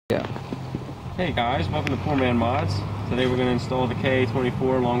Yeah. Hey guys, welcome to Poor Man Mods. Today we're going to install the KA24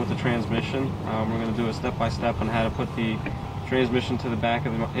 along with the transmission. We're going to do a step-by-step on how to put the transmission to the back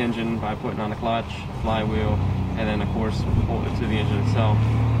of the engine by putting on the clutch, flywheel, and then of course bolt it to the engine itself.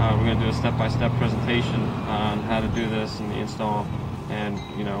 We're going to do a step-by-step presentation on how to do this and the install and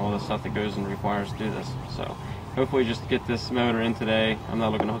all the stuff that goes and requires to do this. So hopefully just get this motor in today. I'm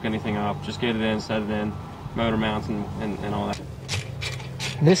not looking to hook anything up, just get it in, set it in, motor mounts and all that.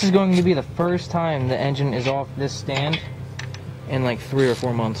 This is going to be the first time the engine is off this stand in like 3 or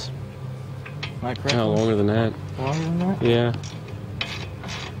 4 months. Am I correct? No, longer than that. Longer than that? Yeah.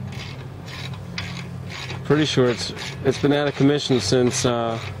 Pretty sure it's been out of commission since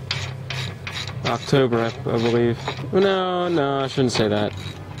October, I believe. Well, no, I shouldn't say that.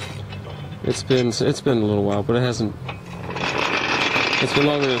 It's been a little while, but it hasn't. It's been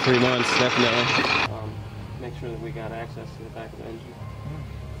longer than 3 months, definitely. Make sure that we got access to the back of the engine.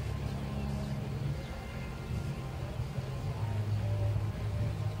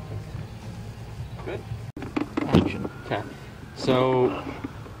 Good. Okay. So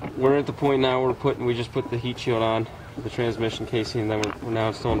we're at the point now we just put the heat shield on the transmission casing, and then we're now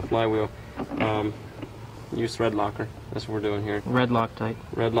installing the flywheel. Use thread locker. That's what we're doing here. Red Loctite.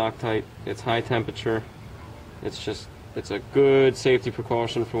 Red Loctite. It's high temperature. It's a good safety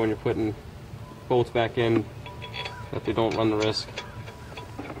precaution for when you're putting bolts back in, that they don't run the risk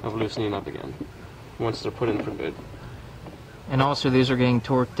of loosening up again once they're put in for good. And also these are getting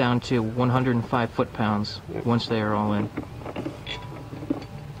torqued down to 105 foot-pounds once they are all in.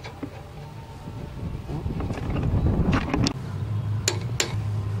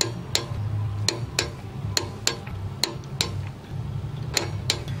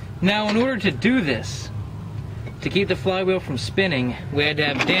 Now in order to do this, to keep the flywheel from spinning, we had to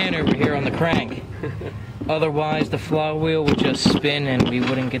have Dan over here on the crank. Otherwise the flywheel would just spin and we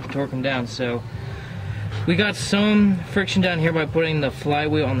wouldn't get the torque down. So we got some friction down here by putting the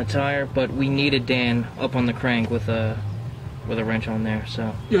flywheel on the tire, but we needed Dan up on the crank with a wrench on there.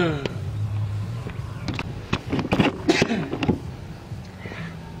 So yeah.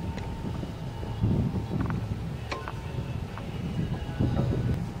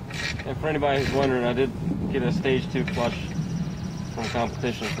 And for anybody who's wondering, I did get a stage 2 clutch from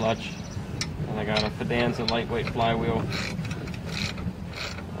Competition Clutch, and I got a Freddy Dan lightweight flywheel.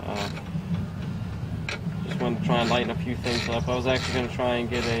 Just wanted to try and lighten a few things up. I was actually going to try and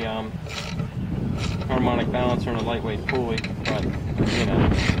get a harmonic balancer and a lightweight pulley, but I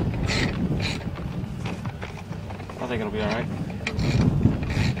think it'll be alright.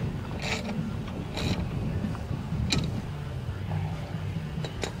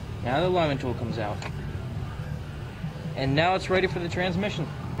 now the alignment tool comes out. And now it's ready for the transmission.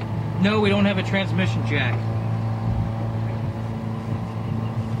 No, we don't have a transmission jack.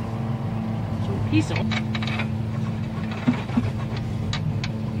 So piece of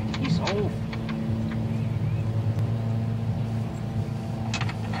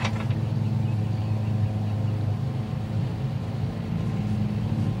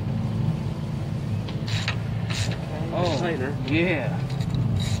oh, tighter. Yeah.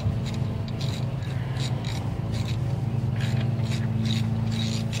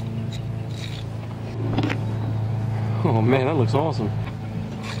 Oh man, that looks awesome.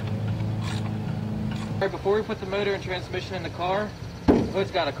 Alright, before we put the motor and transmission in the car, the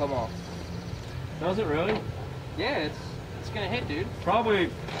hood's gotta come off. Does it really? Yeah, it's gonna hit, dude. Probably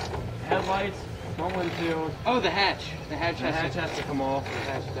headlights, front windshield. Oh, the hatch. The hatch has to come off.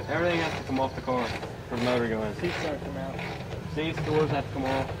 Everything has to come off the car for the motor to go in. Seats gotta come out. Seats, doors have to come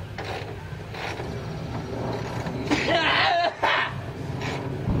off.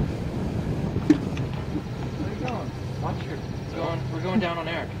 We're going down on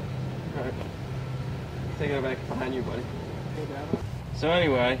Eric. Alright. Taking it back behind you, buddy. So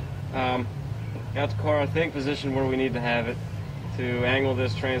anyway, got the car, I think, positioned where we need to have it to angle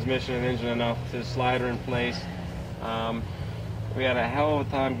this transmission and engine enough to slide her in place. We had a hell of a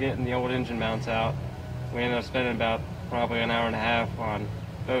time getting the old engine mounts out. We ended up spending about probably an hour and a half on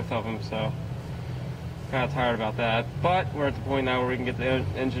both of them, so kind of tired about that. But we're at the point now where we can get the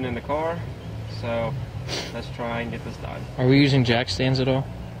engine in the car, so let's try and get this done. Are we using jack stands at all?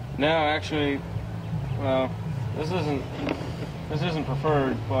 No, actually, well, this isn't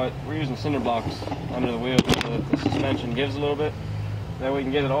preferred, but we're using cinder blocks under the wheel so that the suspension gives a little bit. That we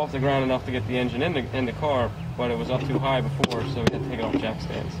can get it off the ground enough to get the engine in the car, but it was up too high before, so we had to take it off jack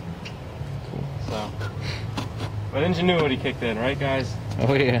stands. So, but ingenuity kicked in, right, guys?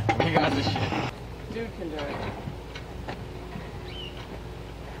 Oh yeah. We got this shit. Dude can do it.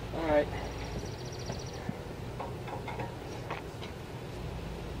 All right.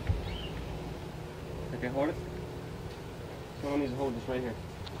 Okay, hold it. Someone needs to hold this right here.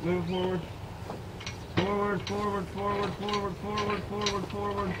 Move forward. Forward, forward, forward, forward, forward, forward,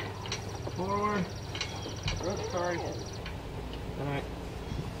 forward, forward. Oops, sorry. Alright.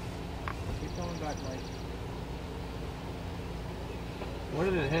 Keep going back, Mike. Where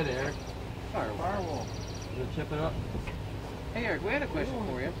did it hit, Eric? Firewall. Did it chip it up? Hey Eric, we had a question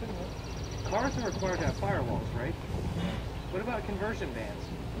for you. Cars are required to have firewalls, right? What about conversion bands?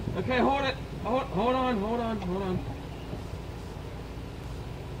 Okay, hold it. Hold on, hold on, hold on.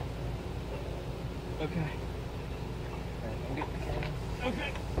 Okay.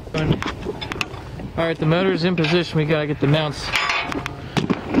 Okay. Alright, the motor's in position. We gotta get the mounts.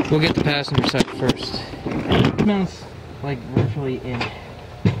 We'll get the passenger side first. Mounts, like, virtually in.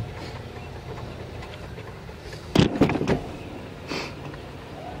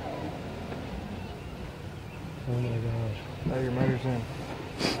 Oh my gosh. Oh, your motor's in.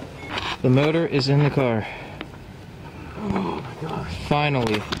 The motor is in the car. Oh my gosh.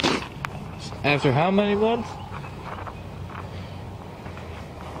 Finally. After how many months?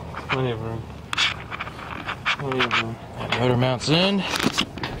 Plenty of room. Plenty of room. That motor mounts in.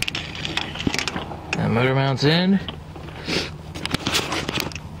 That motor mounts in.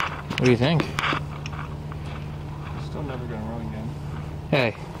 What do you think? Still never gonna run again.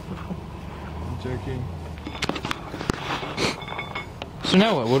 Hey. I'm joking. So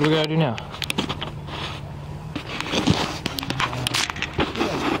now what? What do we gotta do now?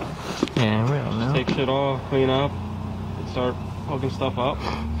 Yeah, we don't know. Take shit off, clean up, and start hooking stuff up.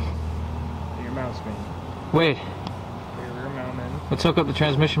 Your mount's been. Wait. Your rear mount in. Let's hook up the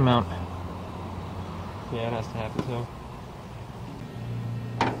transmission mount. Yeah, it has to happen too.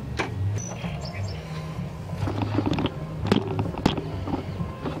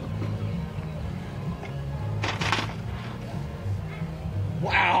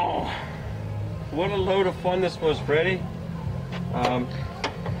 Wow! What a load of fun this was, Freddy.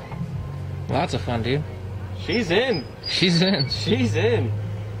 Lots of fun, dude. She's in. She's in. She's in.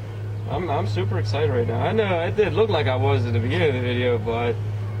 I'm super excited right now. I know it did look like I was at the beginning of the video, but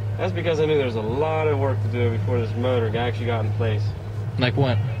that's because I knew there was a lot of work to do before this motor actually got in place. Like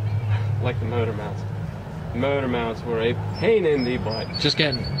what? Like the motor mounts. Motor mounts were a pain in the butt. Just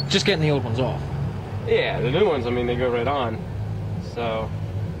getting the old ones off. Yeah, the new ones, I mean, they go right on. So,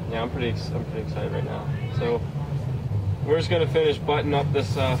 yeah, I'm pretty excited right now. So, we're just gonna finish button up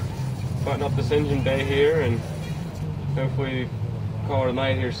this engine bay here, and hopefully call it a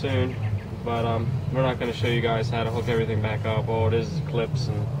night here soon. But we're not gonna show you guys how to hook everything back up. All it is clips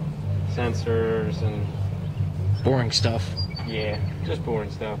and sensors and Boring stuff. yeah, just boring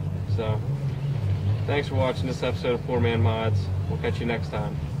stuff. So, thanks for watching this episode of 4-Man Mods. We'll catch you next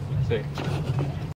time. See ya.